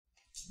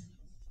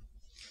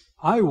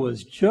I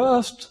was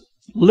just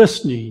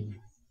listening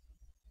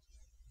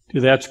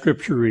to that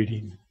scripture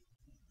reading,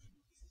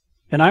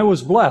 and I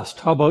was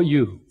blessed. How about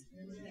you?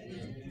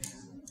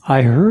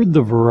 I heard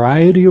the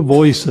variety of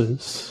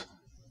voices,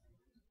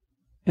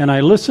 and I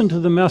listened to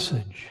the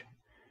message.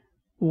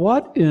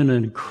 What an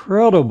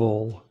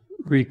incredible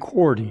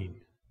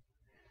recording.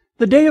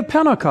 The day of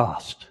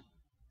Pentecost.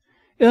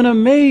 An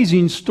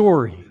amazing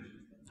story.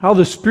 How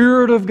the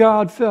Spirit of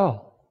God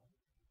fell.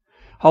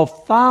 How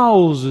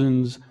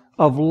thousands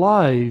of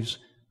lives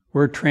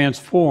were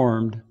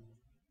transformed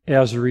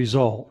as a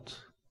result.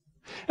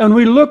 And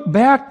we look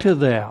back to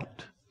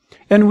that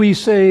and we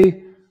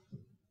say,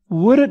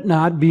 would it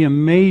not be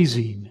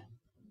amazing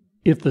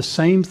if the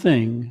same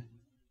thing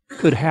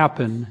could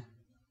happen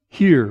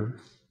here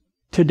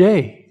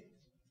today?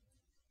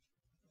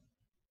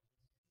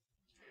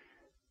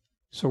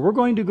 So we're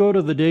going to go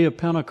to the day of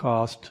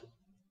Pentecost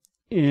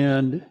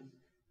and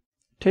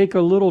take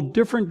a little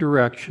different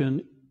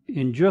direction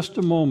in just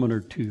a moment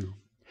or two.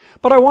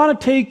 But I want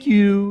to take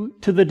you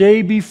to the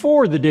day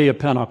before the day of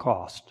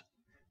Pentecost.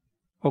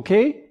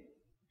 Okay?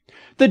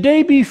 The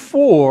day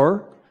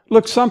before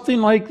looked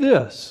something like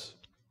this.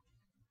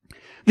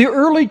 The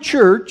early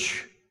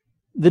church,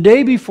 the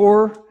day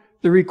before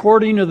the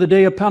recording of the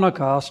day of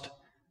Pentecost,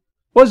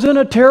 was in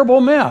a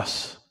terrible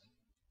mess.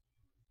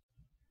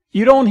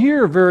 You don't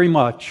hear very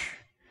much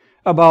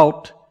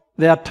about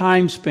that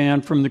time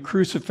span from the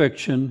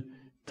crucifixion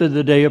to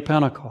the day of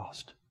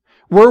Pentecost.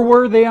 Where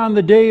were they on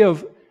the day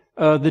of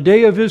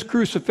his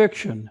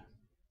crucifixion?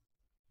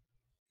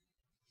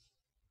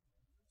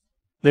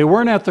 They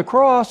weren't at the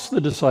cross, the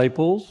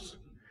disciples.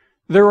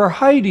 They were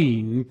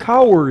hiding and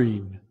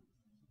cowering,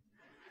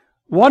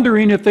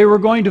 wondering if they were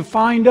going to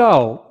find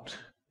out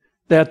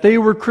that they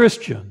were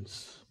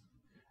Christians.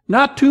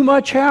 Not too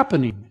much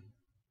happening.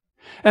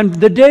 And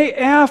the day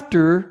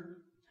after,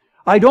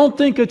 I don't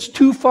think it's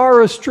too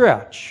far a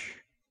stretch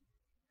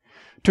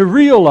to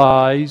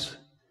realize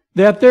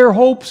that their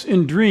hopes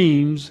and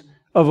dreams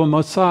of a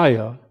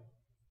Messiah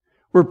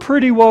were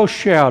pretty well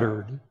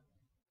shattered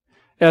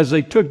as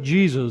they took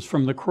Jesus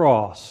from the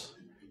cross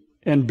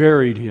and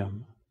buried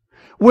him.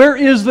 Where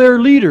is their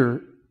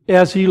leader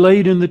as he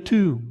laid in the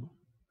tomb?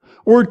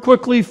 Word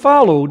quickly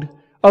followed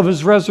of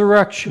his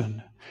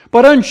resurrection,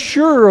 but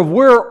unsure of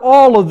where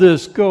all of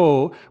this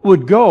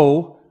would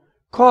go,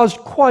 caused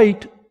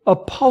quite a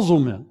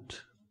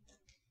puzzlement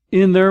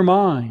in their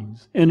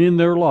minds and in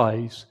their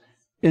lives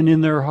and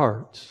in their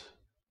hearts.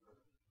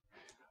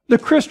 The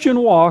Christian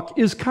walk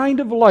is kind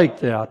of like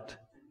that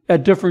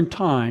at different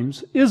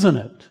times, isn't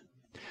it?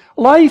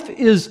 Life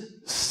is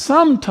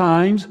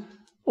sometimes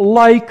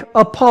like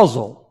a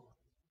puzzle.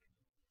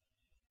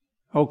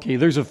 Okay,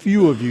 there's a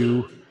few of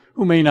you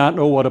who may not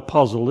know what a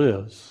puzzle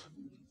is.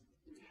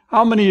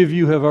 How many of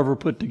you have ever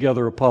put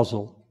together a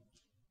puzzle?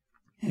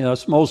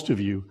 Yes, most of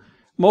you.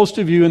 Most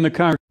of you in the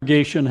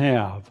congregation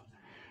have.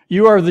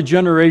 You are the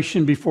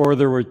generation before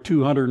there were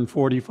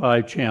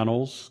 245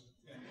 channels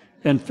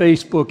and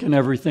Facebook and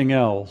everything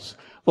else.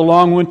 The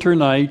long winter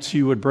nights,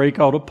 you would break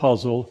out a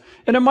puzzle,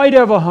 and it might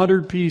have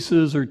 100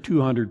 pieces or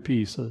 200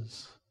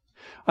 pieces.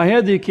 I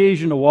had the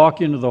occasion to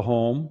walk into the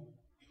home,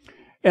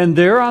 and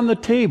there on the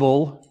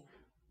table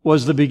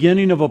was the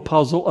beginning of a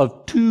puzzle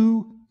of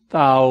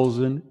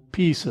 2,000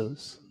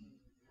 pieces.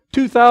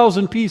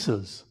 2,000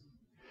 pieces.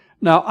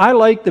 Now, I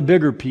like the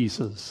bigger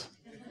pieces.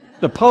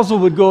 The puzzle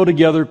would go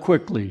together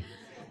quickly.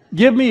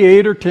 Give me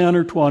 8 or 10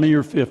 or 20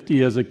 or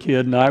 50 as a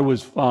kid, and I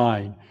was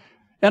fine.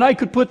 And I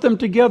could put them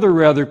together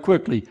rather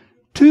quickly.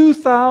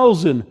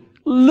 2,000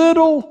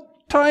 little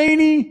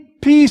tiny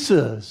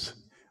pieces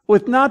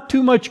with not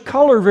too much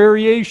color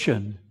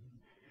variation.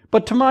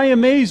 But to my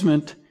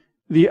amazement,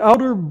 the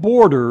outer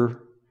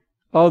border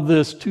of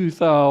this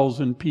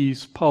 2,000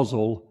 piece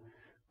puzzle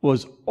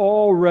was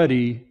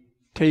already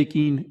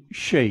taking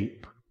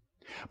shape.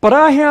 But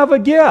I have a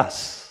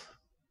guess,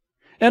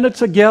 and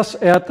it's a guess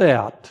at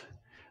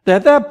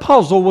that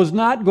puzzle was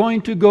not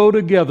going to go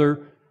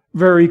together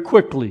very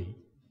quickly.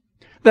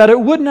 That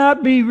it would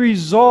not be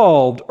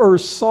resolved or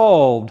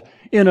solved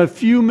in a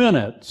few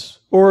minutes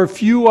or a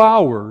few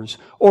hours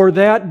or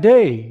that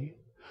day,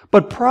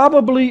 but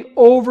probably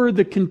over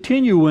the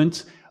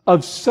continuance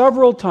of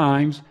several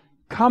times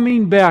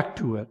coming back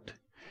to it.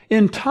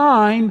 In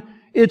time,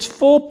 its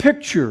full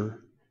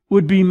picture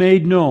would be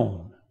made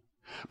known.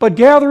 But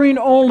gathering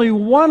only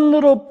one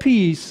little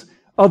piece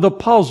of the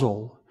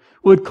puzzle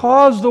would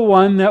cause the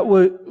one that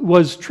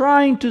was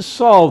trying to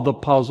solve the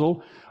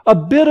puzzle a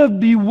bit of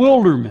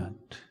bewilderment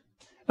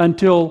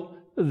until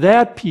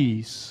that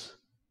piece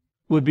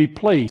would be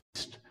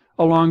placed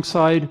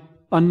alongside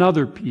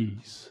another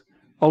piece,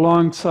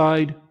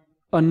 alongside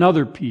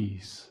another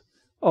piece,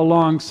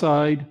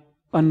 alongside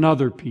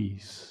another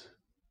piece.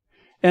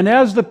 And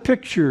as the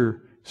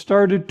picture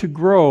started to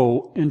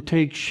grow and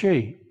take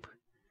shape,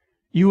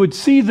 you would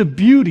see the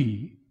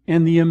beauty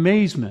and the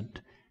amazement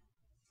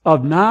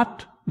of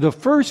not the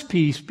first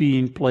piece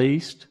being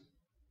placed,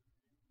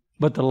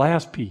 but the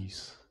last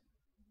piece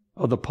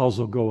of the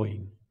puzzle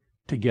going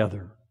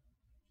together.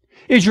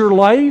 Is your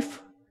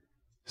life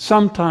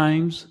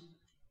sometimes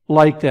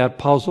like that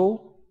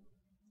puzzle,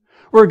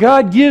 where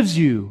God gives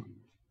you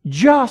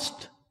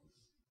just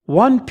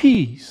one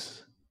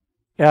piece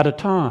at a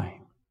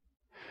time.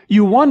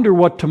 You wonder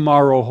what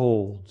tomorrow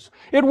holds.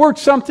 It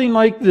works something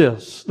like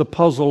this, the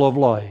puzzle of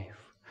life.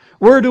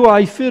 Where do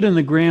I fit in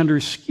the grander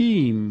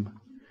scheme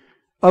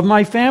of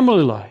my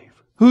family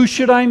life? Who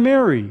should I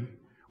marry?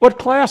 What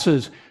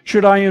classes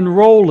should I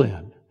enroll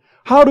in?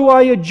 How do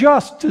I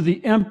adjust to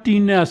the empty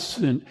nest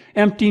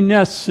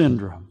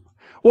syndrome?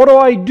 What do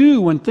I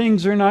do when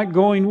things are not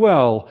going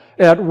well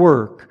at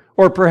work?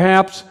 Or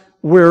perhaps,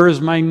 where is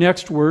my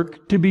next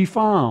work to be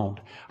found?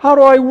 How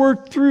do I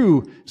work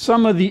through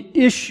some of the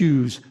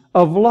issues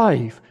of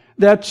life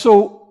that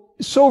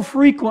so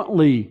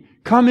frequently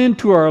come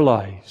into our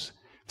lives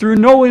through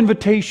no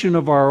invitation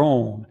of our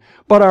own,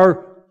 but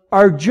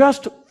are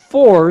just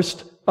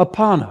forced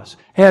upon us?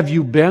 Have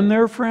you been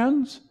there,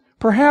 friends?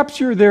 Perhaps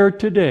you're there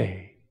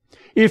today.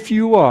 If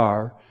you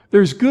are,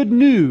 there's good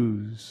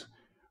news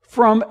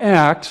from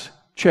Acts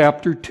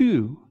chapter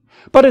 2.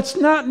 But it's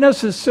not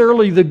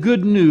necessarily the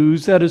good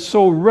news that is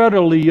so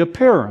readily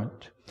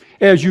apparent.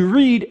 As you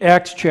read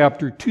Acts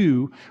chapter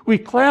 2, we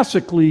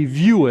classically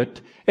view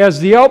it as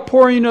the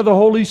outpouring of the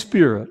Holy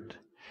Spirit,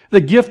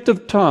 the gift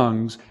of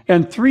tongues,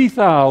 and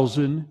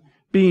 3,000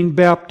 being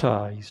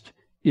baptized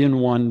in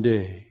one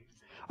day.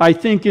 I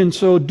think in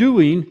so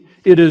doing,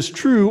 it is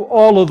true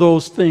all of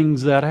those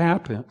things that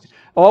happened.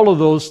 All of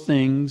those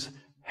things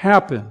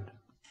happened.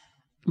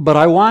 But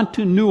I want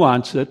to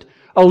nuance it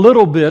a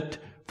little bit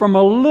from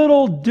a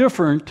little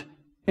different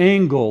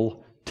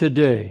angle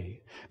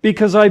today.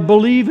 Because I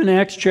believe in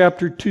Acts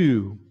chapter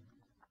 2,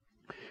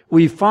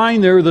 we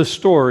find there the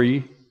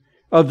story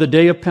of the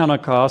day of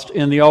Pentecost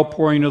and the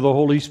outpouring of the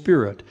Holy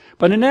Spirit.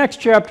 But in Acts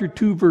chapter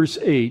 2, verse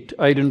 8,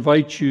 I'd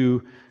invite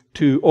you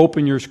to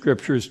open your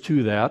scriptures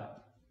to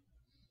that.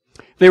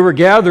 They were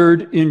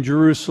gathered in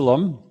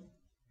Jerusalem,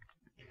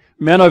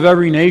 men of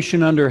every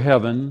nation under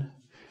heaven.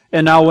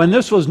 And now when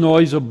this was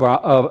noised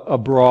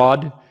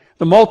abroad,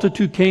 the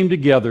multitude came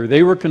together.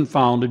 They were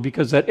confounded,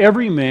 because that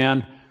every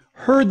man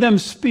heard them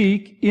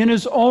speak in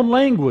his own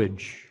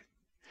language.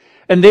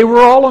 And they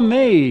were all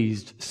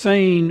amazed,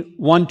 saying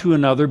one to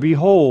another,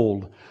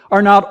 Behold,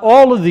 are not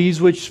all of these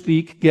which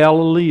speak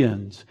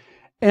Galileans?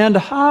 And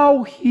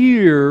how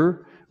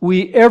hear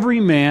we every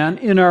man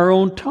in our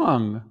own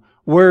tongue,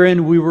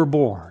 wherein we were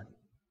born?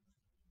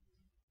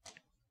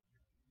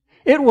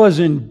 It was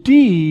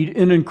indeed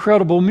an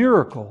incredible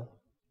miracle.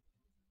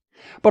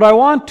 But I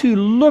want to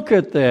look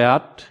at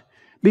that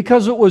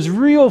because it was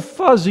real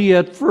fuzzy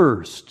at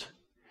first.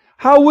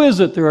 How is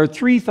it there are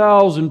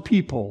 3,000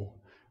 people,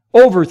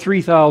 over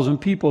 3,000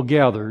 people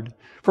gathered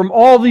from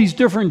all these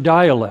different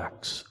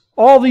dialects,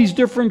 all these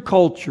different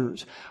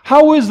cultures?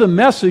 How is the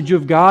message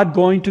of God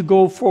going to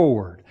go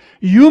forward?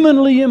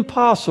 Humanly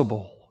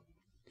impossible.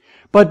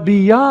 But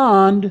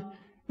beyond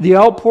the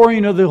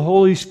outpouring of the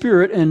Holy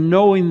Spirit and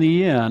knowing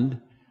the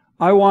end,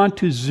 I want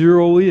to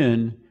zero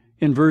in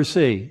verse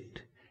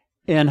 8.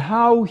 And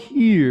how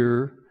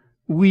hear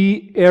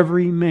we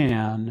every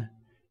man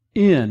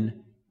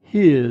in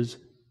his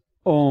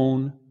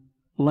own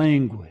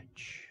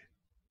language?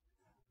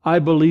 I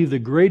believe the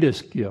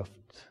greatest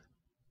gift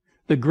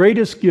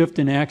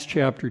in Acts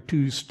chapter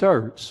 2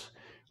 starts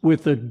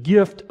with the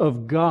gift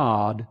of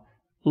God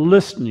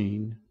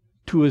listening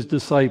to his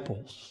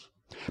disciples.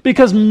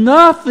 Because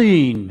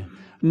nothing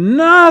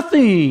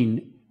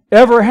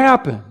ever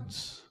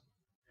happens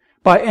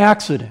by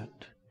accident.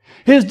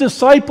 His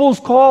disciples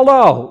called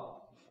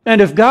out, and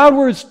if God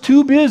was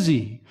too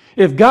busy,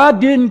 if God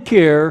didn't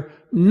care,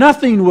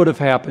 nothing would have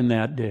happened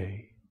that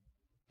day.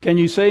 Can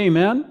you say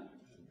amen?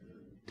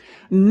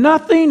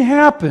 Nothing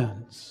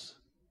happens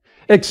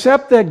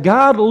except that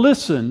God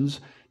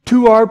listens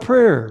to our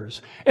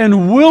prayers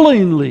and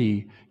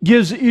willingly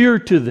gives ear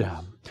to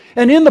them.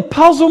 And in the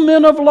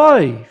puzzlement of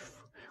life,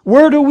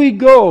 where do we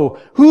go?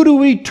 Who do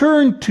we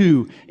turn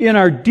to in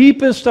our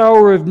deepest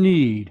hour of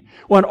need?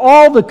 When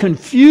all the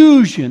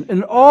confusion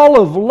and all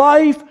of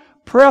life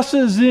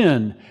presses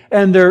in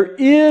and there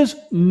is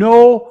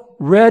no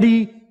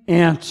ready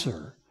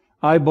answer.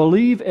 I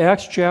believe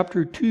Acts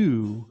chapter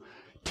 2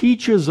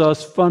 teaches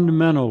us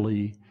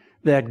fundamentally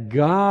that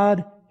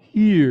God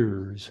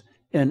hears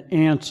and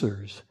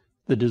answers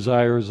the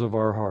desires of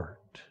our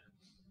heart.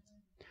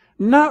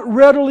 Not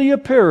readily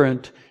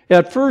apparent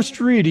at first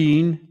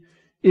reading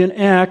in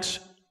Acts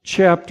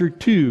chapter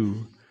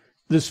 2.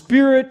 The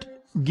Spirit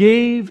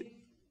gave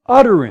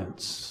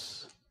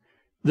utterance.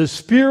 The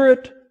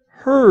Spirit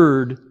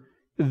heard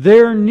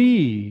their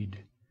need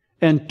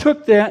and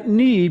took that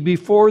need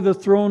before the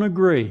throne of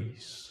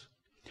grace.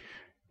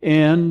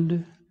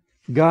 And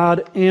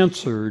God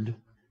answered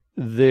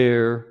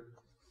their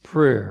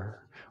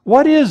prayer.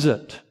 What is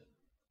it?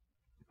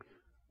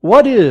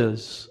 What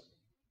is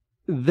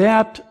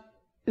that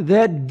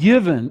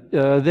giving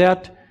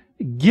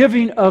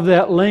of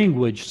that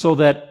language so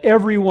that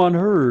everyone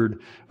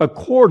heard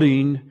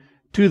according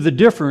to the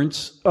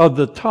difference of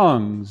the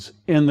tongues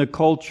and the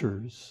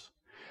cultures?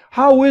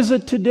 How is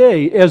it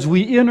today, as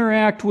we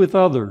interact with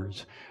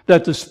others,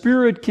 that the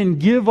Spirit can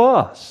give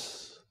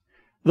us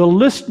the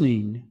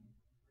listening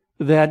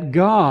that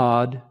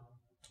God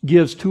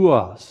gives to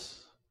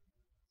us?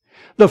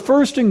 The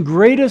first and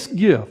greatest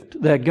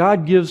gift that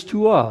God gives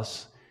to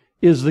us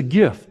is the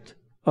gift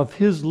of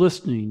His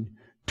listening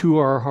to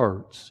our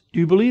hearts. Do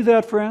you believe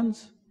that,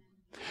 friends?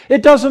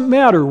 It doesn't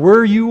matter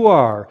where you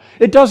are.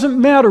 It doesn't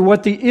matter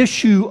what the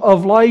issue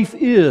of life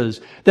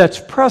is that's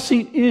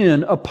pressing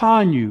in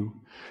upon you.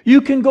 You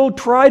can go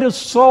try to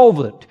solve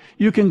it.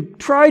 You can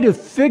try to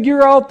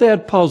figure out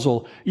that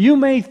puzzle. You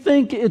may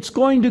think it's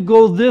going to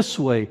go this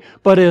way,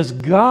 but as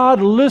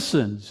God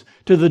listens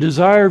to the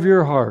desire of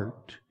your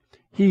heart,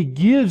 He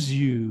gives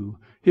you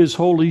His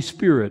Holy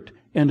Spirit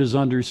and His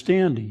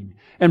understanding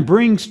and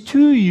brings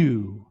to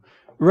you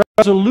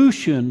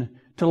resolution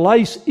to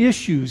life's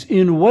issues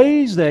in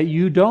ways that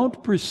you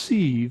don't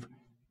perceive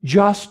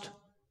just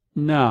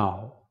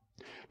now.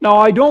 Now,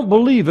 I don't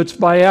believe it's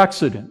by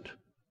accident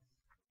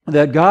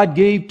that God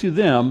gave to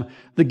them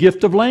the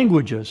gift of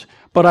languages,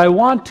 but I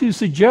want to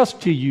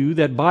suggest to you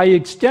that by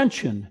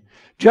extension,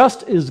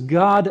 just as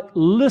God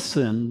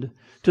listened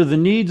to the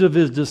needs of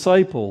His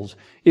disciples,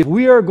 if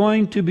we are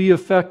going to be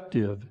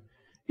effective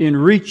in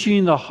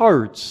reaching the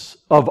hearts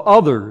of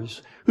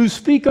others who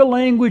speak a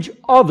language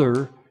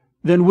other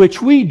than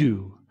which we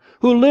do,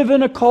 who live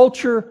in a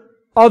culture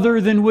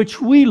other than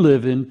which we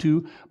live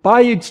into,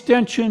 by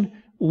extension,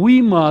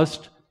 we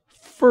must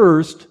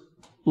first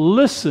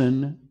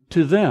listen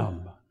to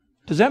them.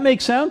 Does that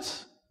make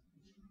sense?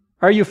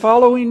 Are you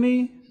following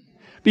me?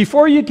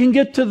 Before you can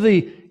get to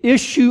the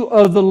issue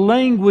of the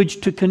language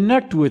to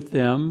connect with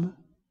them,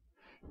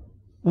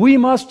 we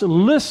must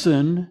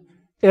listen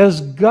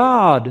as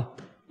God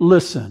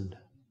listened.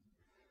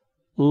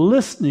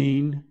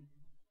 Listening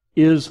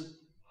is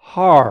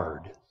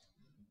hard.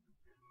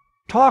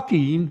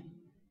 Talking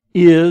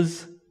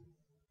is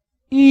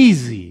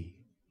easy.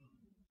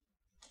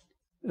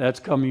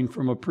 That's coming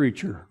from a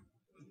preacher.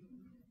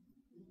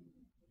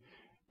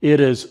 It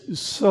is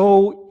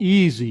so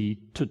easy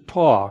to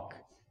talk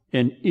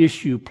and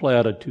issue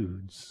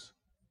platitudes.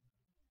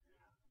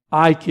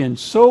 I can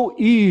so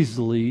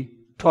easily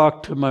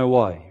talk to my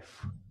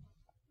wife.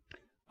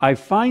 I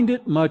find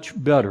it much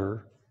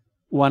better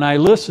when I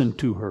listen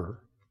to her.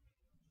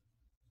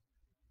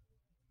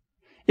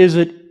 Is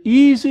it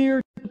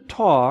easier to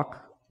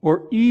talk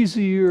or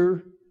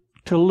easier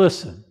to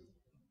listen?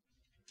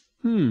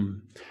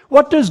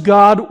 What does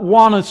God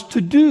want us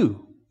to do?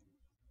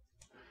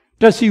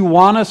 Does He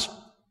want us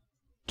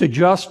to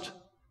just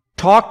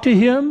talk to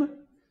Him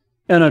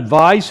and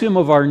advise Him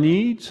of our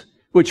needs,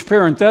 which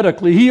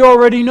parenthetically He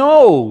already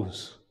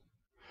knows?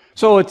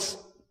 So it's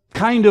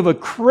kind of a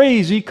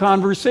crazy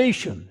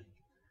conversation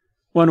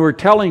when we're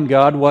telling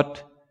God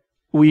what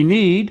we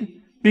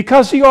need,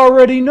 because He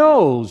already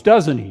knows,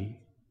 doesn't He?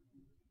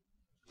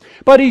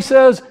 But He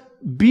says,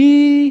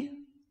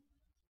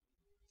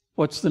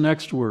 what's the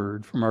next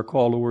word from our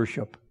call to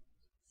worship?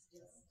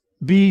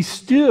 Be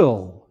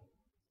still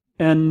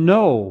and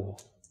know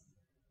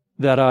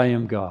that I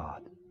am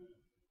God.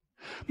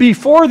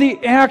 Before the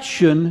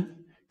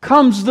action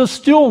comes the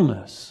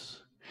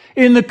stillness.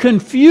 In the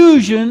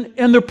confusion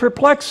and the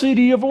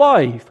perplexity of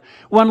life,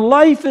 when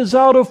life is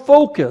out of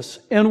focus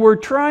and we're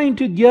trying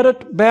to get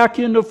it back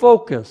into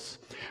focus,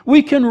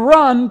 we can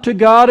run to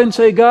God and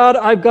say, God,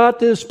 I've got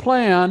this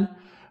plan.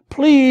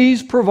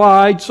 Please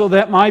provide so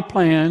that my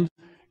plan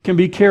can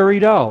be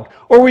carried out.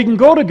 Or we can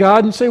go to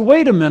God and say,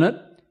 wait a minute,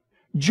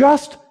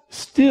 just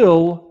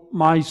still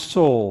my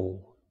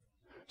soul,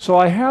 so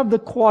I have the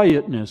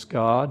quietness,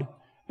 God,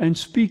 and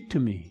speak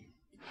to me.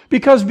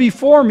 Because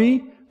before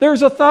me,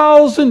 there's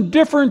 1,000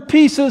 different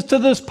pieces to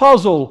this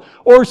puzzle,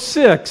 or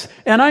 6,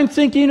 and I'm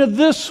thinking of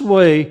this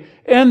way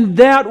and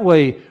that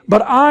way,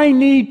 but I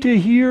need to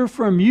hear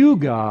from you,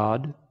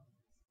 God,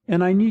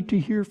 and I need to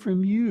hear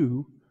from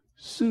you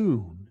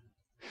soon.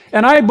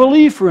 And I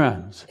believe,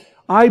 friends,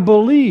 I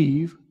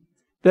believe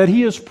that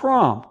He is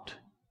prompt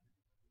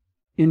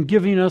in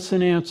giving us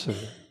an answer.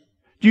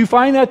 Do you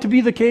find that to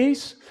be the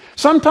case?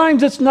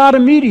 Sometimes it's not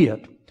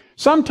immediate.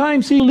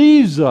 Sometimes He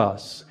leaves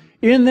us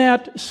in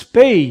that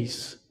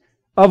space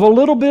of a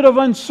little bit of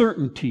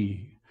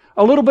uncertainty,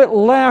 a little bit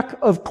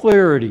lack of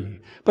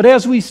clarity. But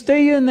as we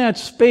stay in that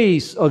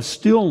space of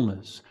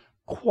stillness,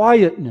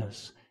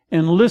 quietness,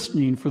 and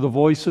listening for the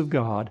voice of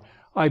God,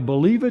 I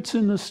believe it's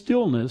in the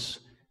stillness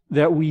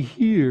that we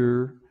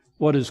hear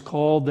what is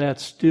called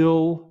that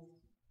still,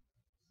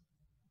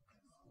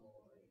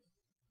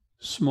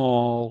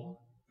 small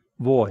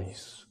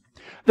voice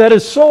that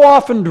is so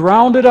often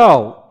drowned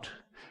out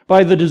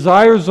by the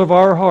desires of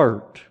our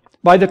heart,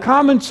 by the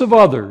comments of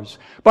others,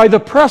 by the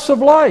press of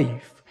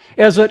life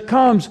as it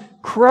comes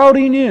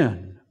crowding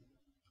in.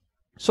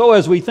 So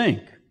as we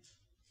think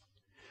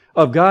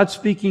of God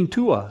speaking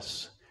to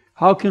us,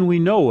 how can we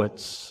know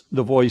it's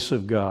the voice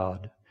of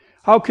God?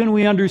 How can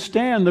we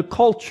understand the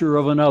culture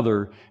of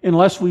another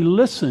unless we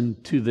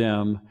listen to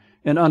them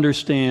and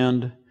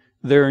understand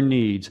their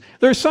needs?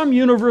 There's some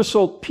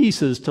universal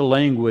pieces to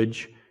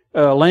language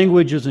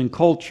languages and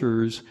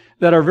cultures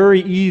that are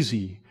very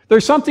easy.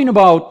 There's something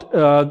about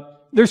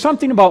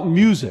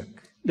music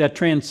that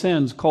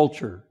transcends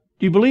culture.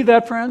 Do you believe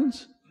that,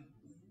 friends?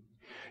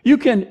 You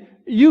can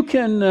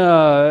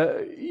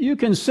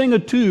sing a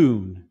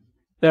tune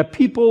that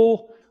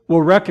people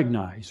will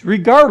recognize,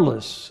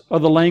 regardless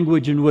of the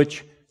language in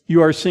which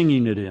you are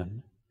singing it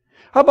in.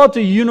 How about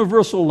the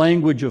universal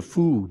language of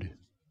food?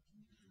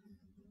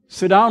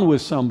 Sit down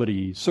with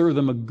somebody, serve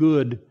them a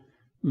good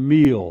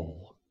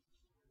meal.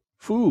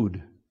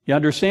 Food. You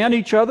understand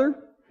each other?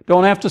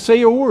 Don't have to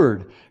say a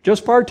word.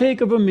 Just partake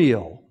of a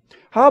meal.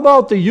 How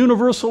about the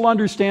universal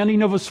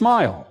understanding of a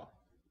smile?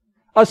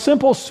 A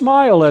simple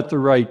smile at the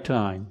right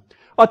time.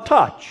 A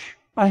touch,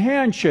 a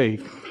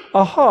handshake,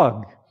 a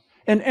hug,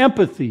 an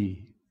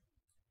empathy,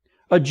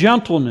 a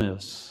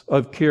gentleness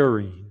of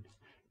caring,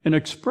 an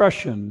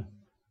expression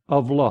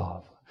of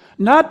love.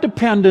 Not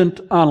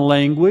dependent on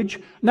language,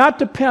 not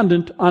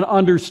dependent on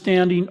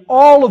understanding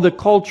all of the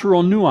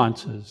cultural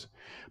nuances,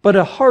 but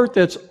a heart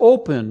that's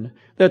open,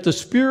 that the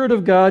Spirit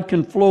of God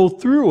can flow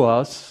through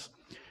us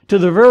to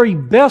the very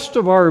best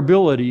of our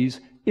abilities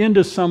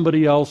into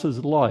somebody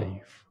else's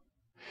life.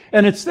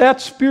 And it's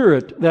that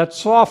Spirit that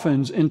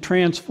softens and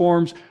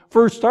transforms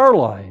first our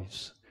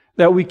lives,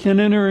 that we can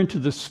enter into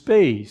the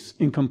space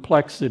and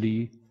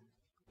complexity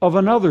of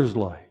another's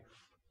life.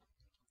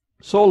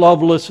 So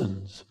love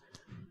listens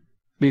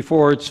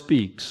before it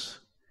speaks.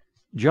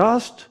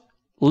 Just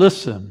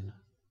listen.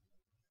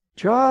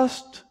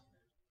 Just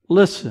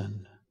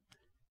listen.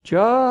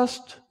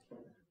 Just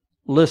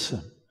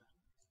listen.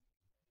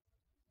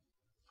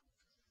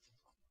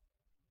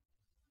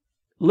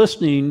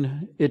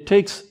 Listening, it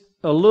takes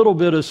a little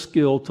bit of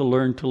skill to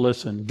learn to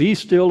listen. Be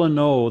still and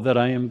know that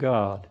I am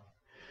God.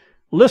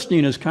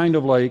 Listening is kind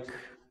of like,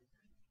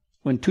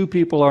 when two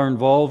people are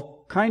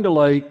involved, kind of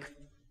like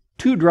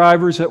two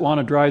drivers that want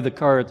to drive the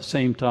car at the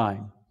same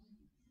time.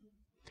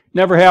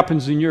 Never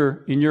happens in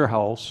your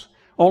house.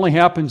 Only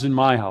happens in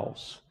my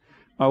house.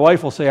 My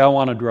wife will say, I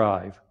want to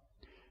drive.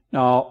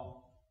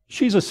 Now,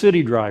 she's a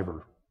city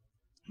driver.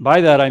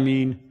 By that I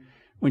mean,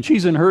 when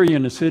she's in a hurry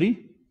in the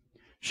city,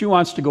 she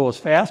wants to go as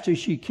fast as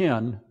she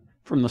can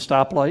from the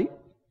stoplight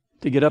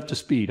to get up to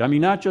speed. I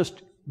mean, not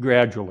just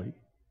gradually.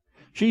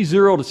 She's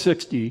 0 to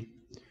 60,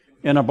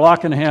 and a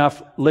block and a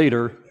half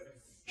later,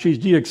 she's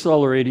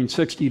deaccelerating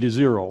 60 to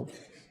 0.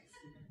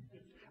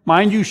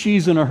 Mind you,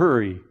 she's in a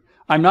hurry.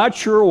 I'm not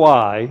sure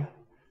why,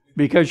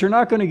 because you're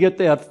not going to get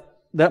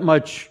that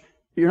much,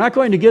 you're not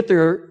going to get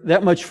there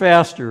that much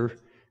faster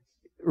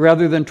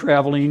rather than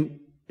traveling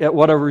at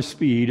whatever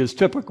speed is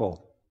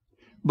typical.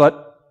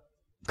 But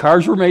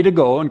cars were made to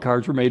go and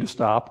cars were made to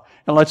stop,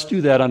 and let's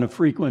do that on a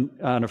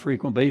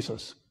frequent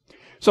basis.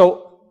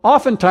 So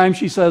oftentimes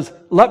she says,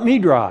 let me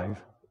drive,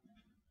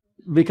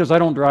 because I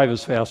don't drive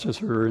as fast as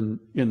her in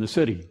the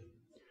city.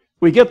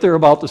 We get there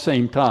about the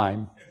same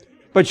time,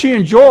 but she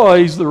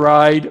enjoys the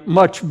ride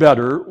much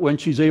better when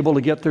she's able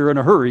to get there in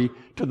a hurry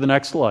to the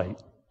next light.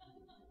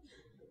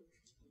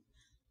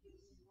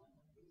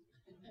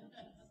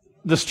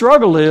 The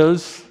struggle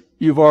is,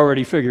 you've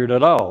already figured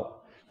it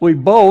out. We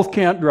both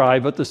can't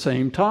drive at the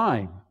same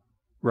time,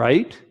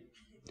 right?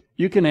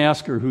 You can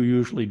ask her who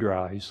usually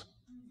drives.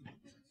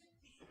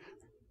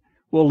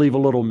 We'll leave a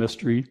little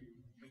mystery.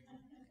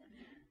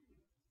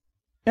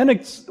 And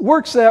it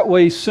works that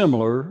way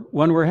similar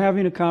when we're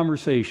having a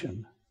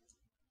conversation.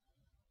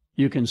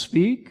 You can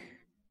speak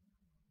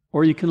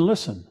or you can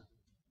listen.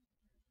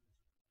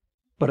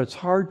 But it's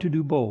hard to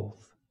do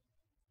both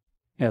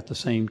at the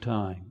same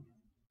time.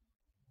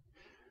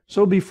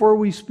 So before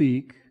we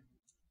speak,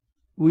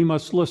 we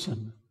must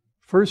listen,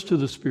 first to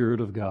the Spirit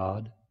of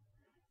God,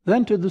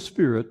 then to the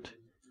Spirit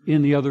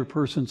in the other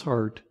person's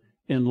heart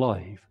and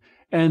life.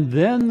 And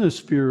then the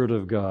Spirit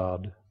of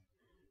God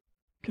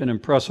can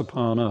impress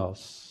upon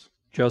us,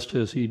 just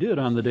as He did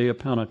on the day of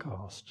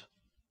Pentecost,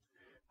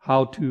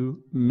 how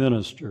to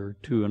minister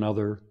to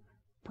another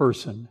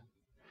person.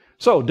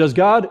 So, does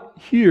God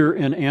hear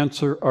and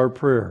answer our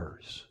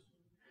prayers?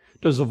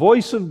 Does the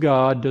voice of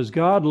God, does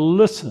God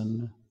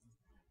listen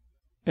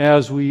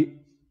as we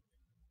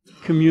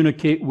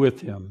communicate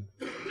with Him?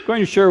 I'm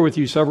going to share with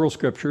you several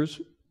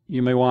scriptures.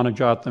 You may want to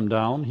jot them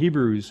down.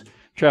 Hebrews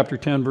chapter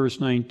 10, verse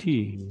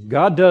 19.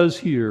 God does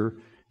hear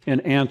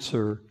and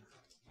answer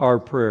our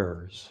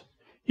prayers.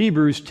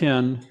 Hebrews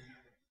 10,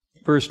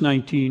 verse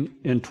 19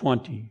 and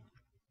 20.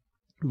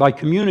 By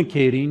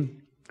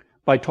communicating,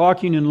 by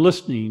talking and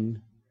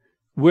listening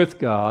with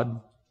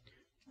God,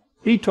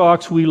 He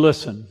talks, we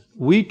listen.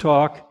 We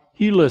talk,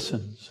 He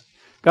listens.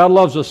 God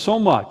loves us so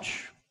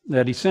much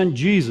that He sent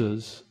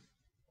Jesus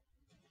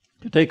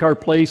to take our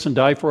place and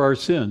die for our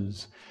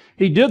sins.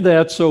 He did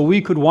that so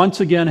we could once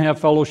again have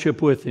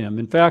fellowship with Him.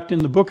 In fact, in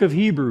the book of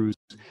Hebrews,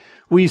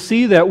 we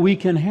see that we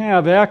can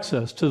have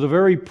access to the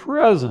very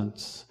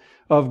presence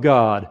of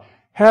God.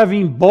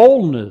 Having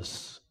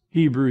boldness,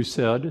 Hebrews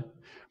said,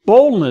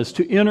 boldness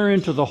to enter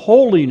into the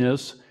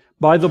holiness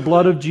by the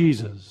blood of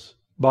Jesus,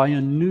 by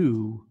a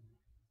new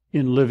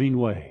and living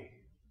way.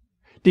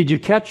 Did you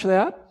catch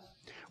that?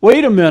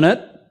 Wait a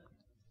minute.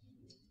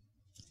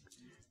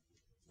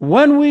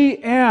 When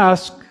we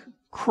ask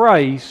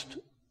Christ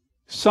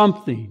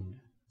something,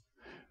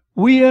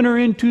 we enter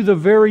into the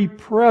very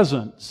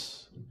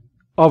presence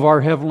of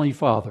our Heavenly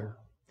Father.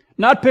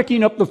 Not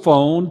picking up the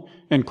phone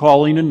and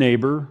calling a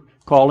neighbor,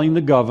 calling the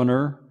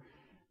governor,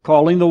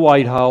 calling the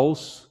White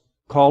House,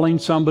 calling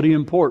somebody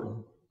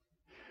important,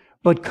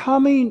 but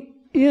coming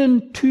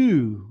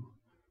into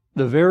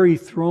the very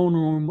throne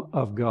room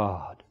of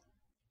God.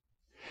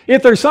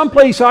 If there's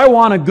someplace I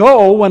want to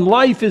go when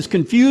life is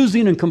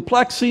confusing and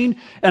complexing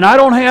and I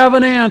don't have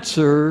an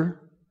answer,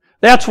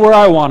 that's where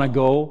I want to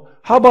go.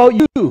 How about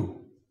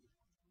you?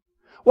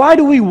 Why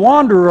do we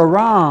wander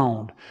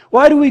around?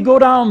 Why do we go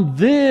down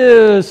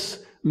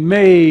this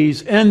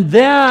maze and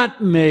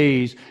that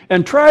maze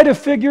and try to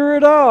figure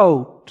it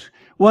out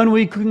when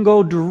we can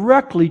go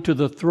directly to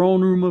the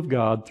throne room of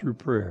God through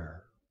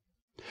prayer?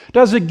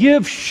 Does it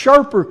give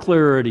sharper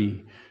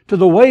clarity to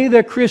the way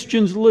that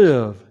Christians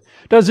live?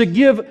 Does it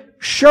give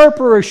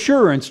sharper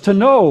assurance to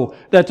know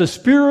that the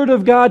Spirit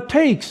of God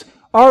takes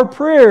our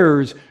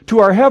prayers to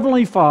our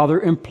Heavenly Father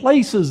and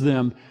places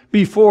them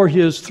before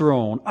His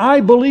throne? I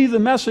believe the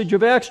message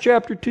of Acts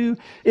chapter 2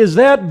 is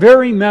that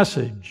very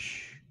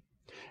message.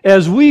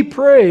 As we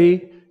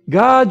pray,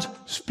 God's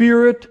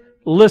Spirit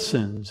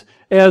listens.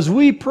 As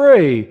we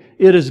pray,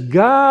 it is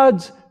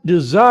God's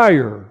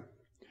desire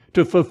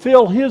to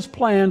fulfill His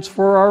plans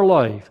for our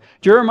life.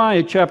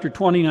 Jeremiah chapter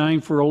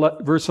 29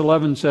 verse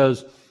 11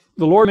 says,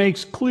 "The Lord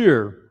makes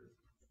clear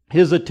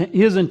His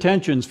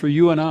intentions for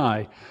you and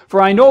I. For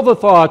I know the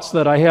thoughts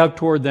that I have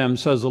toward them,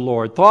 says the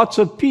Lord, thoughts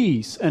of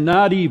peace and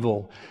not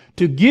evil,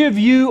 to give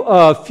you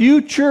a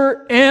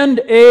future and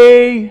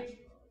a..."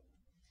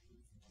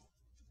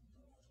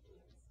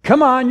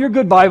 Come on, you're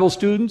good Bible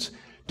students.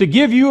 To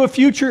give you a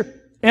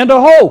future and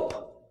a hope.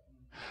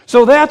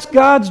 So that's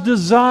God's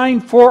design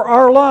for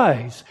our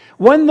lives.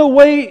 When the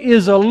way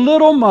is a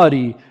little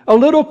muddy, a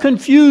little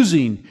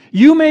confusing,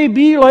 you may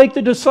be like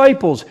the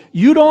disciples.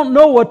 You don't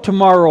know what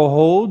tomorrow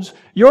holds.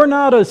 You're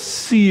not a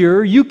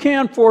seer. You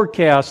can't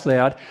forecast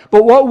that.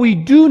 But what we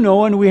do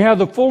know, and we have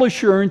the full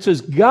assurance,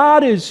 is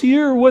God is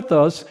here with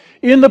us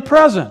in the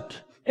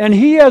present. And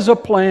He has a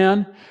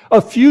plan,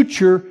 a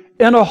future,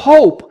 and a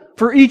hope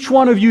for each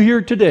one of you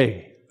here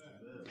today.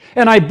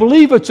 And I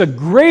believe it's a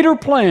greater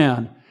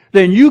plan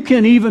than you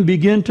can even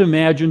begin to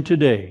imagine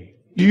today.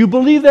 Do you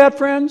believe that,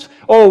 friends?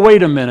 Oh,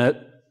 wait a minute.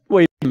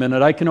 Wait a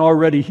minute. I can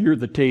already hear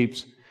the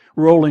tapes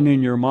rolling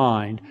in your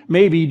mind.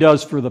 Maybe He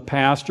does for the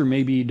pastor.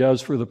 Maybe He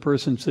does for the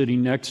person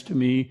sitting next to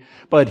me.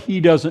 But He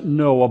doesn't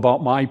know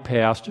about my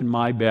past and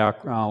my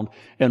background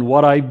and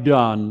what I've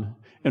done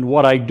and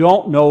what I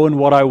don't know and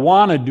what I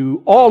want to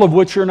do, all of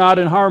which are not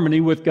in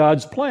harmony with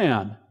God's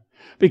plan.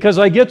 Because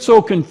I get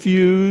so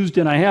confused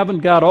and I haven't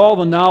got all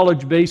the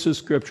knowledge base of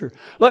Scripture.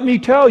 Let me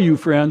tell you,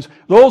 friends,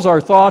 those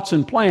are thoughts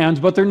and plans,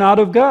 but they're not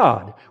of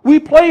God. We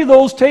play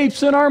those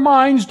tapes in our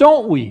minds,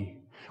 don't we?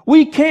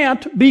 We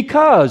can't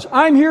because.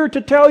 I'm here to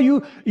tell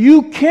you,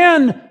 you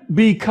can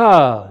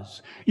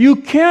because. You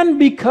can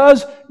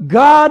because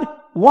God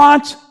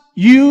wants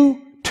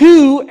you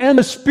to, and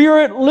the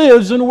Spirit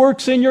lives and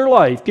works in your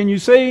life. Can you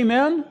say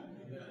amen?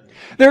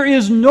 There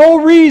is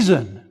no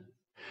reason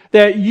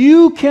that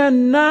you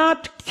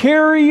cannot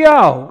carry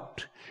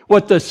out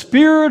what the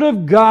Spirit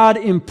of God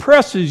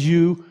impresses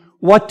you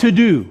what to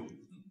do.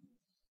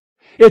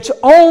 It's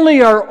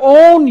only our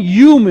own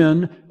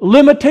human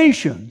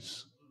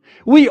limitations.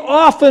 We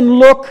often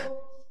look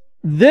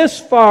this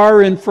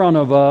far in front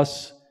of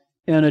us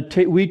and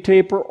we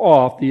taper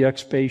off the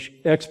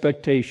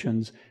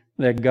expectations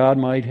that God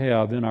might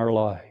have in our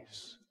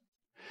lives.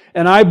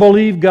 And I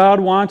believe God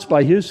wants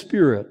by His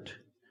Spirit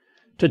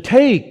to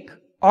take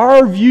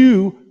our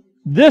view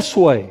this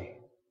way,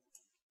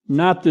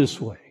 not this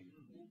way.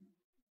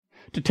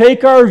 To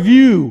take our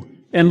view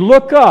and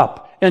look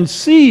up and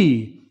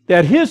see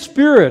that His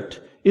Spirit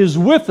is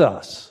with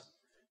us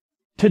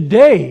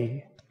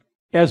today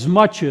as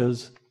much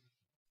as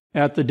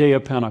at the day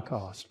of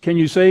Pentecost. Can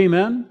you say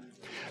amen?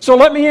 So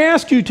let me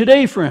ask you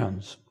today,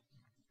 friends,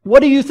 what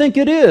do you think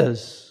it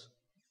is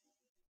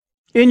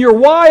in your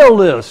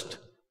wildest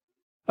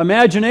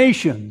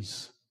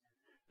imaginations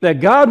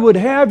that God would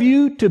have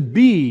you to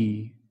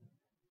be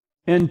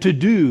and to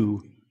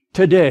do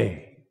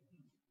today?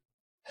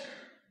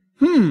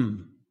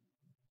 The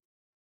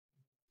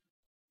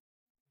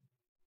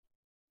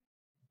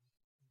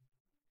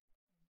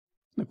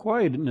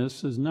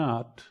quietness is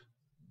not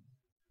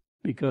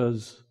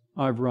because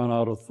I've run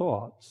out of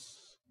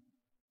thoughts.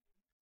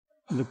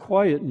 The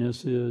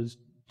quietness is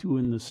to,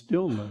 in the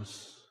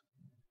stillness,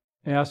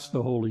 ask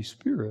the Holy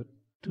Spirit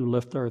to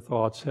lift our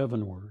thoughts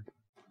heavenward.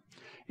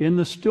 In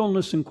the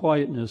stillness and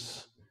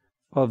quietness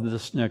of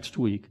this next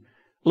week,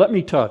 let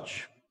me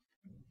touch.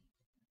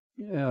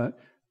 The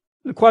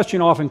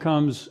question often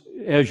comes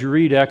as you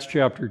read Acts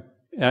chapter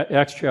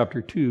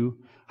 2,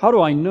 how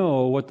do I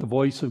know what the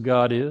voice of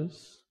God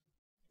is,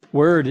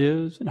 where it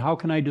is, and how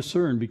can I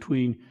discern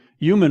between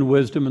human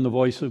wisdom and the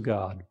voice of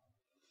God?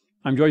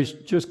 I'm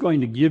just going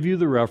to give you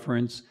the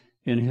reference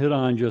and hit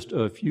on just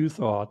a few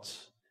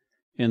thoughts,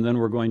 and then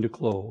we're going to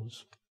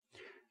close.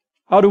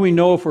 How do we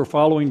know if we're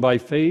following by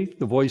faith,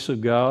 the voice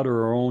of God,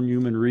 or our own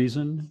human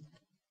reason?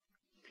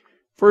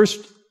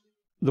 First,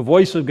 the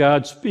voice of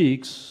God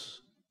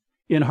speaks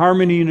in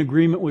harmony and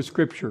agreement with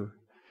Scripture.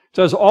 It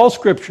says all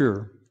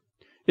Scripture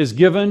is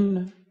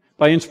given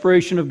by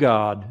inspiration of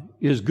God,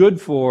 is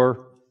good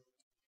for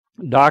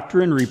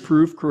doctrine,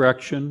 reproof,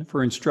 correction,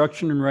 for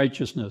instruction in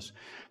righteousness,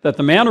 that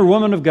the man or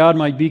woman of God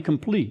might be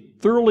complete,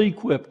 thoroughly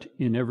equipped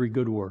in every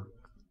good work.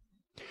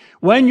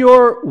 When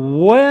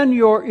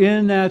you're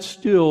in that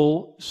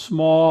still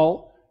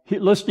small,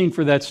 listening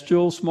for that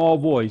still small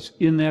voice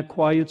in that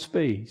quiet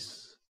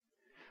space,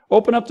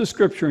 open up the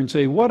Scripture and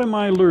say, what am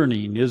I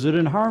learning? Is it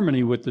in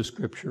harmony with the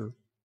Scripture?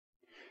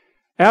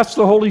 Ask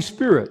the Holy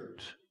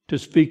Spirit to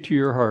speak to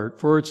your heart,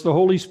 for it's the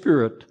Holy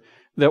Spirit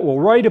that will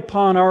write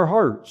upon our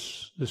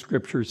hearts, the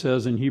Scripture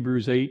says in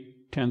Hebrews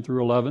 8, 10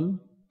 through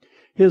 11,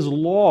 His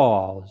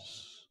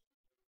laws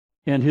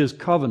and His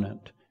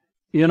covenant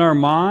in our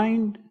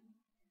mind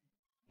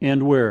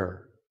and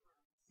where?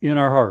 In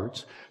our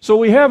hearts. So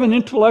we have an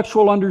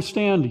intellectual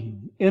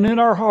understanding, and in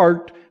our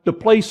heart, the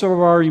place of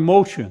our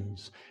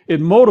emotions. It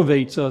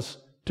motivates us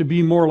to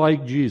be more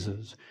like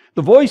Jesus.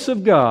 The voice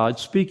of God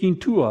speaking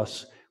to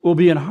us will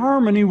be in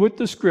harmony with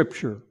the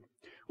Scripture,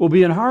 will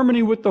be in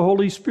harmony with the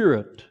Holy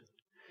Spirit.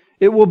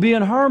 It will be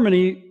in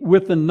harmony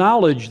with the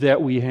knowledge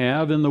that we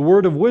have and the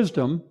word of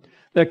wisdom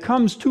that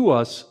comes to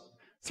us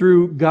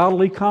through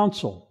godly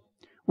counsel.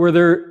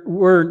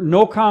 Where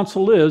no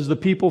counsel is, the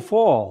people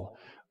fall.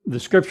 The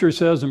Scripture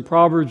says in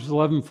Proverbs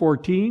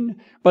 11:14,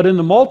 but in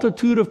the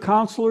multitude of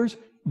counselors,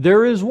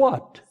 there is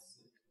what?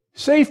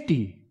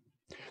 Safety.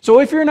 So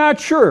if you're not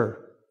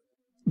sure,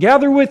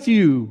 gather with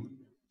you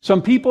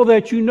some people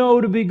that you know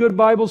to be good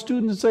Bible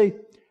students and say,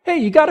 hey,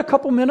 you got a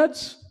couple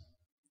minutes?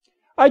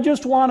 I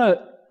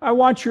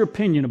want your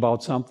opinion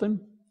about something.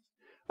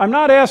 I'm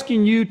not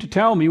asking you to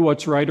tell me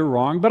what's right or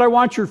wrong, but I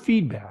want your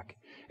feedback.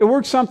 It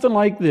works something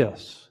like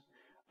this.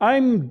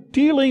 I'm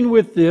dealing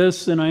with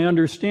this and I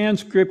understand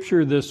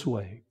Scripture this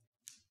way.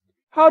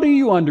 How do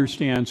you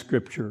understand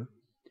Scripture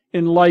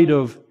in light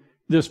of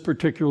this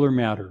particular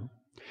matter?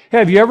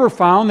 Have you ever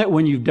found that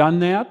when you've done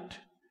that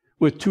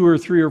with 2 or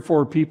 3 or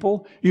 4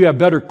 people, you have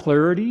better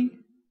clarity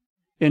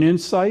and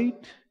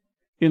insight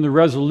in the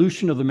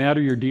resolution of the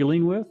matter you're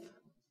dealing with?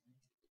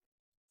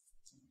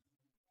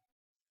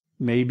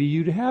 Maybe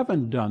you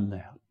haven't done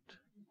that.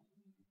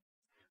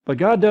 But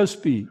God does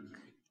speak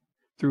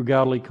through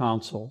godly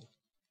counsel.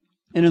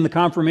 And in the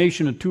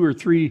confirmation of 2 or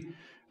 3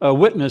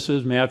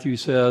 witnesses, Matthew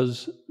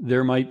says,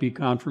 there might be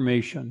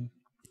confirmation.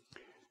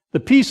 The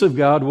peace of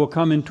God will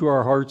come into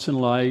our hearts and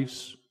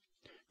lives.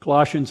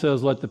 Colossians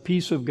says, let the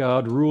peace of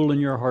God rule in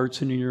your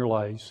hearts and in your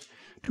lives,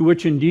 to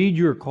which indeed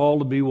you are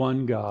called to be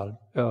one God,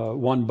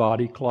 one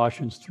body,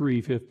 Colossians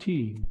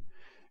 3:15.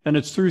 And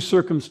it's through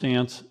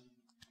circumstance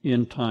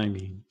in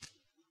timing.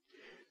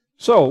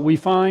 So we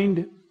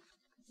find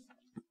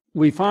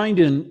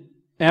in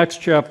Acts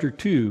chapter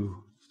 2,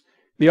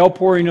 the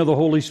outpouring of the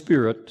Holy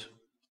Spirit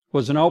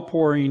was an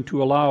outpouring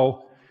to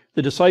allow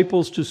the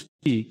disciples to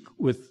speak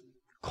with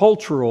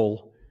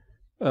cultural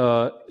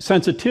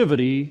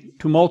sensitivity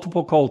to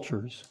multiple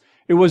cultures.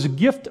 It was a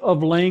gift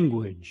of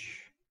language,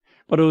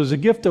 but it was a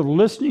gift of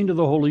listening to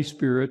the Holy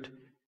Spirit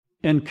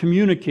and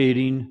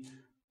communicating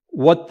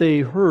what they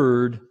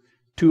heard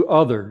to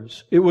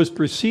others. It was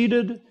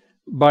preceded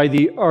by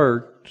the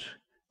art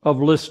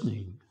of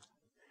listening.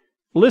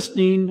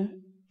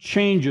 Listening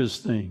changes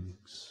things.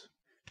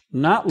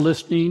 Not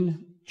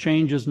listening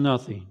changes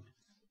nothing.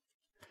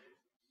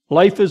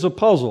 Life is a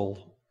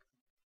puzzle,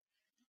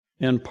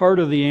 and part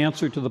of the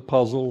answer to the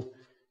puzzle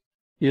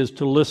is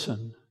to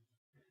listen.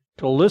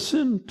 To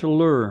listen, to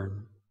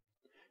learn.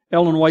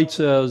 Ellen White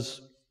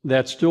says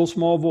that still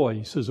small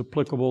voice is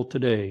applicable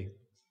today.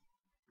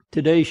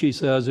 Today, she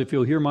says, if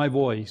you'll hear my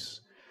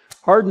voice,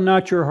 harden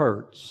not your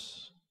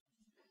hearts.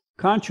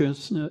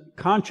 Conscience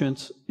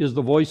is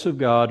the voice of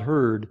God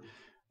heard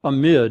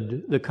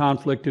amid the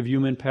conflict of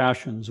human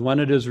passions. When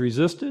it is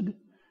resisted,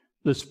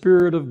 the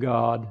Spirit of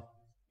God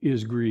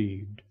is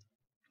grieved.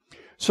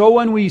 So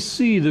when we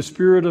see the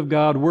Spirit of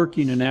God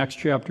working in Acts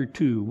chapter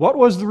 2, what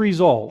was the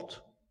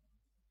result?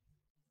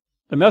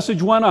 The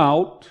message went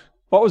out.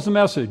 What was the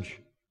message?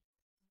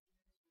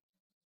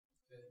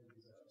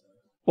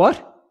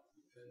 What?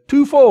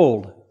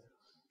 Twofold.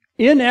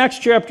 In Acts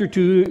chapter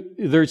 2,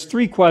 there's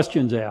 3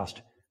 questions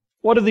asked.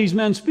 What do these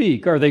men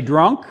speak? Are they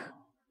drunk?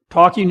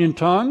 Talking in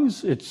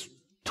tongues? It's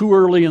too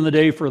early in the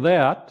day for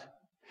that.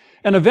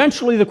 And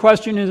eventually the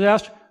question is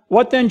asked,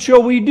 what then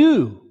shall we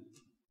do?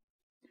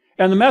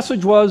 And the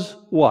message was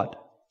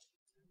what?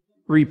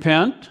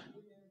 Repent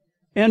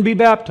and be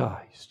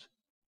baptized.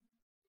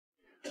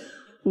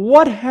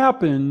 What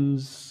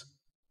happens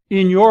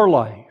in your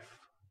life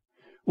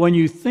when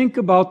you think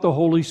about the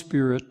Holy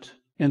Spirit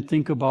and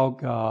think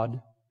about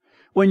God?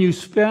 When you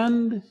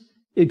spend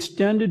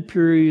extended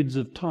periods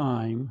of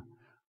time,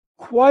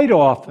 quite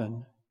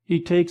often He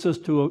takes us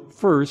to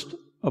first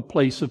a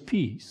place of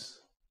peace.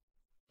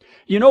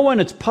 You know, when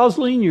it's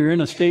puzzling, you're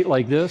in a state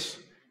like this,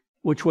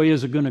 which way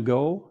is it going to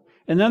go?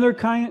 And then there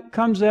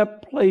comes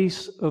that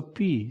place of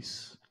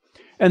peace.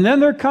 And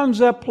then there comes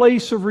that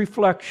place of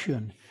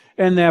reflection.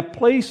 And that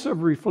place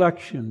of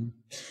reflection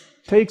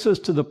takes us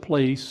to the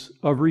place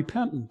of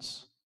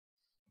repentance.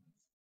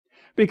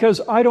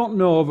 Because I don't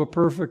know of a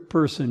perfect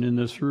person in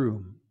this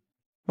room,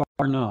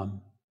 bar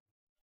none.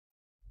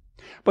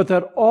 But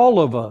that all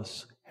of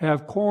us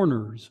have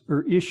corners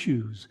or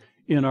issues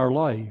in our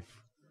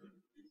life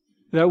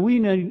that we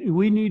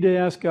need to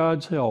ask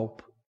God's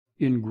help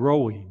in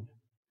growing,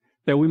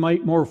 that we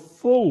might more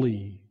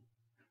fully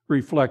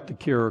reflect the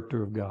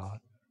character of God.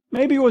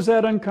 Maybe it was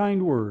that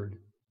unkind word.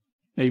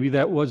 Maybe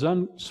that was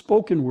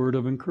unspoken word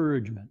of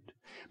encouragement.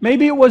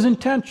 Maybe it was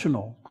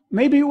intentional.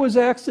 Maybe it was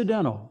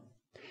accidental.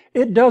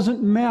 It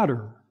doesn't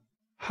matter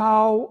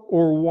how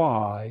or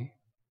why.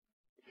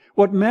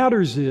 What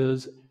matters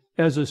is,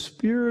 as the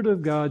Spirit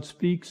of God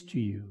speaks to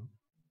you,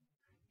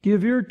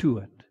 give ear to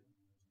it,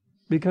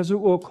 because it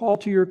will call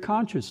to your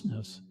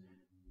consciousness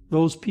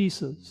those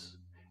pieces.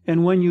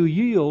 And when you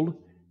yield,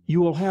 you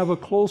will have a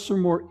closer,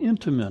 more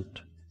intimate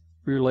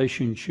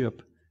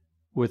relationship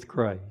with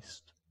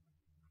Christ.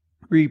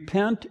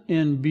 Repent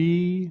and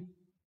be,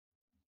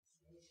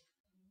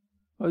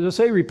 what does it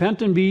say?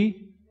 Repent and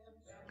be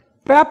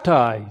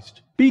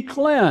baptized. Be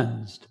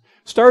cleansed.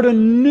 Start a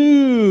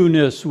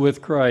newness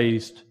with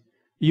Christ.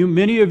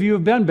 Many of you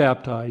have been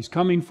baptized,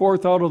 coming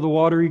forth out of the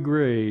watery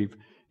grave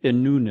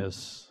in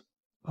newness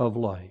of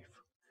life.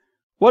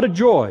 What a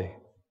joy!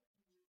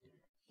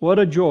 What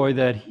a joy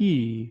that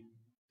He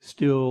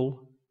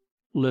still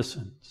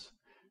listens.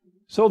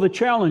 So the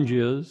challenge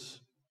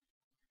is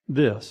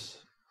this.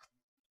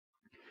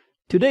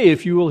 Today,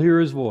 if you will hear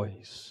His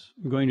voice,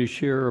 I'm going to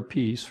share a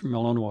piece from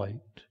Ellen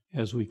White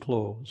as we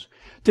close.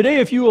 Today,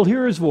 if you will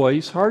hear His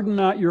voice, harden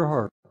not your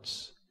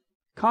hearts.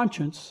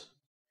 Conscience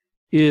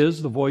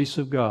is the voice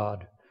of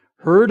God,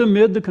 heard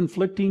amid the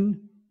conflicting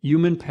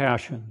human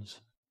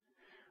passions.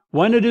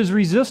 When it is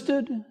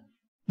resisted,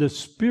 the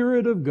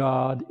Spirit of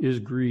God is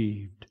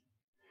grieved.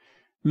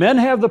 Men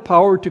have the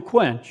power to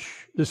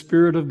quench the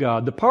Spirit of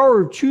God. The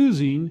power of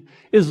choosing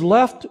is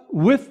left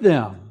with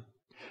them.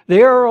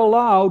 They are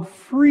allowed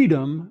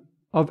freedom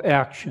of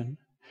action.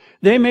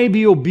 They may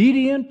be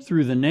obedient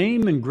through the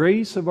name and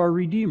grace of our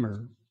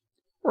Redeemer,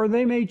 or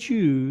they may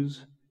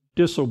choose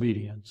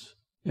disobedience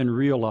and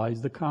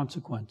realize the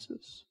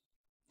consequences.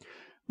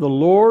 The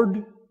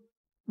Lord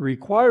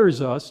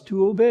requires us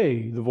to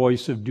obey the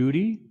voice of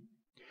duty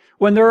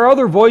when there are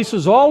other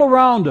voices all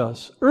around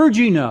us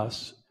urging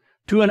us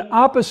to an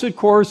opposite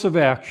course of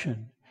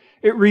action.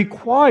 It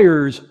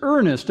requires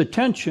earnest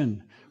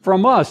attention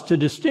from us to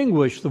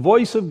distinguish the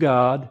voice of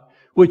God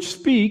which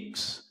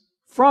speaks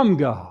from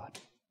God.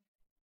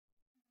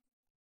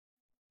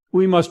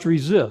 We must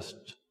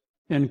resist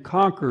and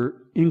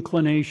conquer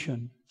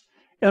inclination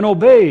and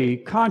obey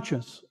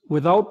conscience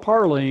without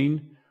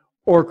parleying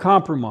or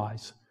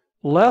compromise,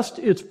 lest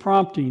its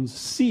promptings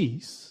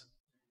cease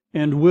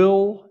and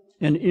will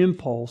and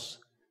impulse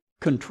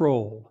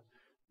control.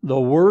 The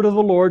word of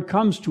the Lord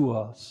comes to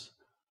us,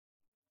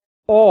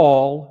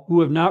 all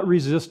who have not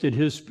resisted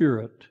His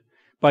Spirit,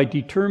 by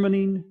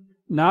determining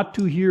not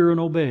to hear and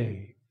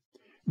obey.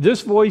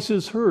 This voice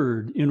is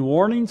heard in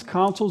warnings,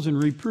 counsels,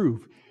 and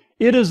reproof.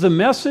 It is the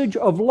message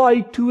of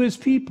light to His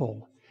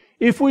people.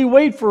 If we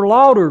wait for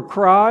louder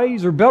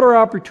cries or better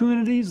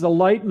opportunities, the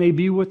light may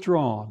be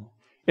withdrawn,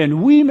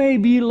 and we may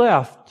be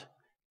left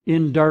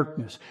in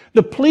darkness.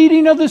 The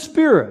pleading of the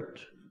Spirit,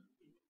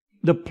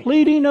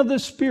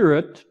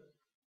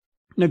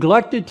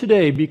 neglected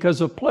today because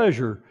of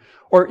pleasure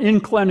or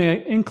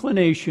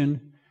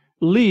inclination,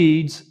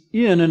 leads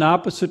in an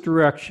opposite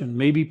direction,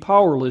 may be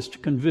powerless to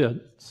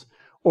convince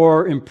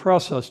or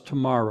impress us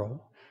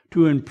tomorrow,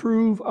 to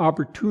improve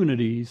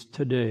opportunities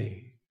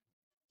today.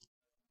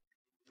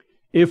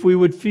 If we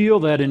would feel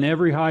that in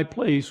every high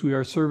place we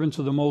are servants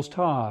of the Most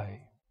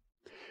High,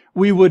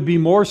 we would be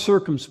more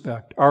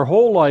circumspect. Our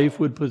whole life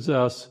would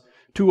possess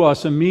to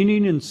us a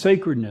meaning and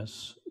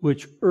sacredness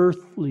which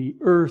earthly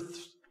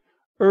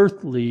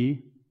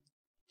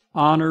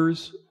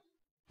honors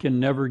can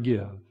never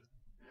give.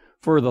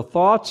 For the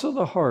thoughts of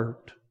the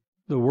heart,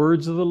 the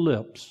words of the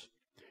lips,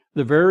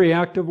 the very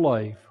act of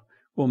life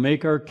will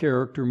make our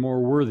character more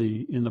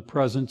worthy in the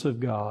presence of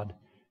God,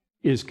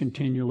 is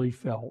continually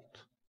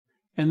felt.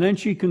 And then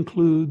she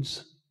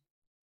concludes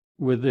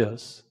with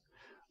this: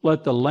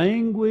 let the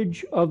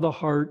language of the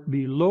heart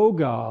be, lo,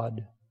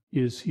 God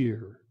is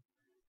here.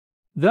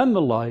 Then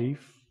the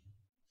life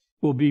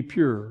will be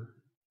pure,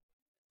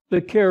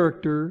 the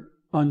character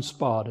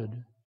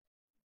unspotted,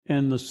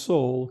 and the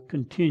soul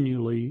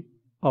continually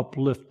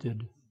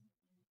uplifted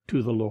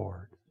to the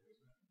Lord.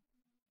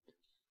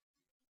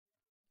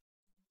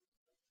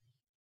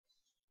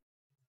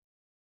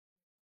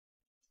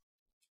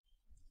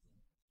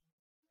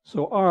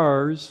 So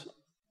ours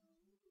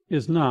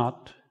is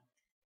not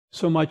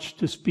so much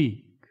to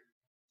speak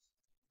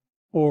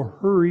or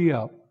hurry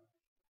up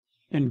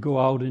and go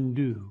out and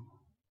do,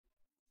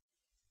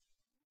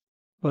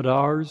 but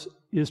ours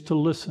is to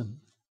listen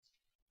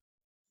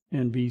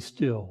and be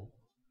still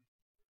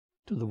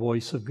to the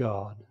voice of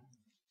God,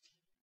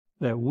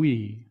 that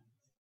we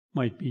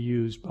might be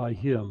used by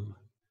Him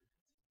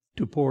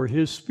to pour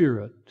His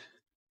Spirit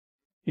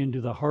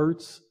into the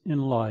hearts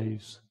and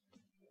lives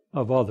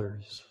of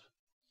others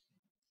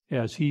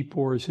as He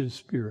pours His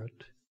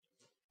Spirit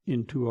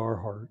into our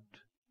heart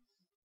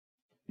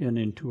and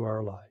into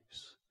our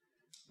lives.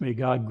 May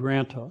God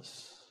grant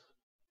us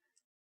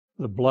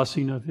the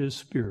blessing of His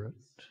Spirit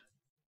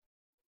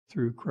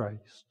through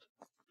Christ.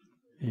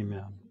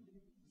 Amen.